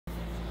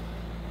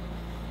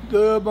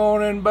Good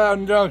morning,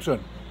 Bowden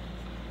Junction.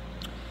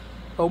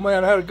 Oh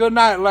man, I had a good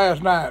night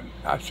last night.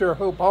 I sure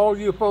hope all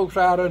you folks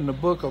out in the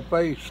Book of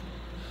Face,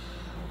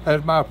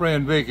 as my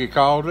friend Vicky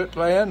called it,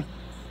 land,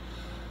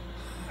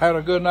 had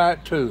a good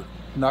night too.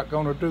 Not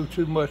going to do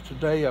too much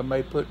today. I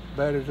may put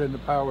batteries in the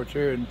power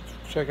chair and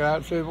check it out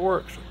and see if it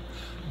works.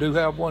 Do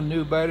have one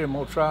new battery. I'm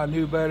going to try a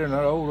new battery and an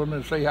old one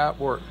and see how it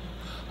works.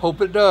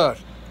 Hope it does.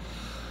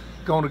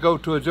 Going to go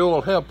to a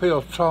Joel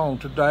Hemphill song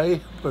today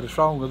for the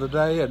song of the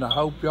day, and I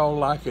hope y'all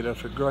like it.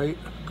 It's a great,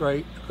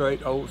 great,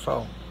 great old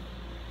song.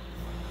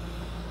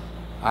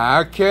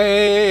 I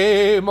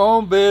came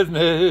on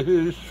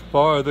business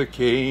for the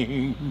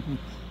King.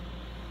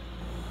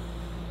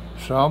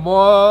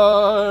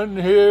 Someone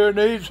here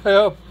needs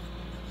help,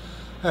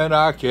 and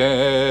I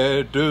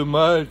can't do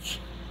much.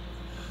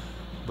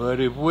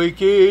 But if we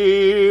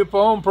keep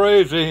on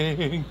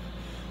praising,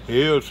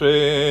 He'll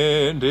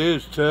send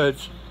His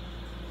touch.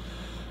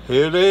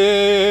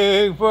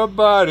 Healing for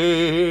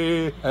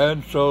body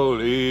and soul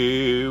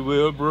He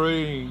will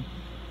bring.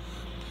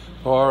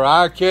 For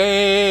I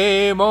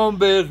came on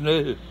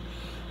business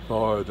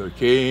for the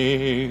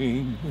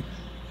King.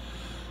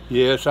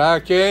 Yes, I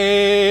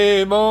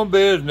came on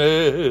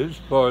business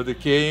for the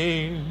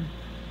King.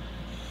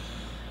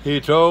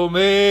 He told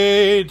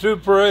me to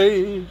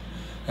pray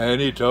and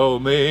He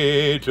told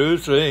me to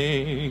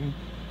sing.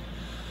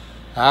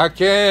 I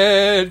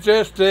can't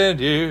just stand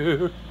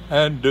here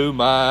and do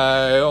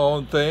my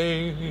own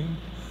thing,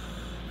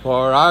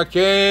 for I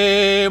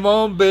came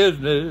on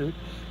business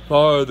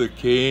for the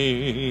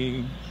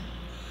King.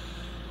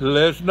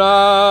 Let's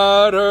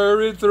not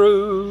hurry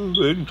through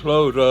and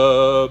close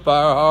up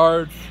our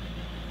hearts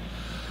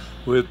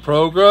with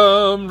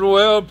programs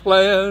well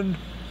planned.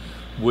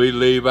 We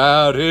leave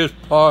out His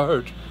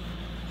part.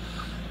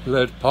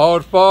 Let's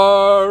pause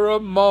for a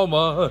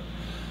moment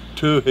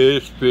to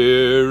His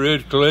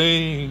Spirit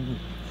cling.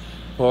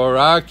 For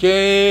I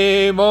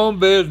came on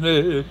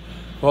business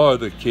for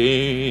the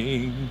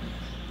King.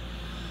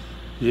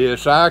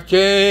 Yes, I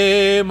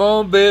came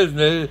on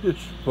business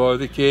for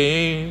the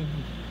King.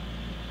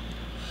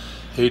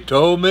 He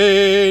told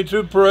me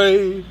to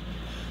pray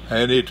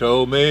and He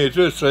told me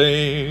to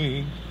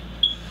sing.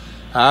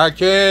 I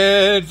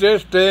can't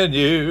just stand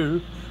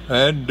here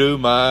and do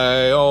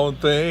my own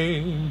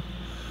thing,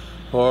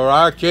 for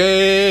I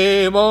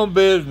came on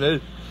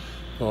business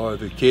for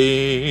the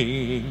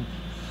King.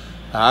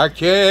 I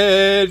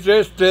can't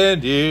just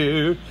stand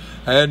here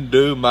and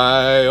do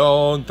my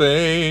own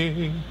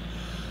thing,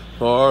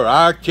 for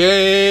I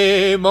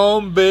came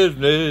on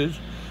business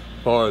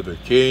for the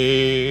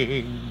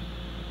King.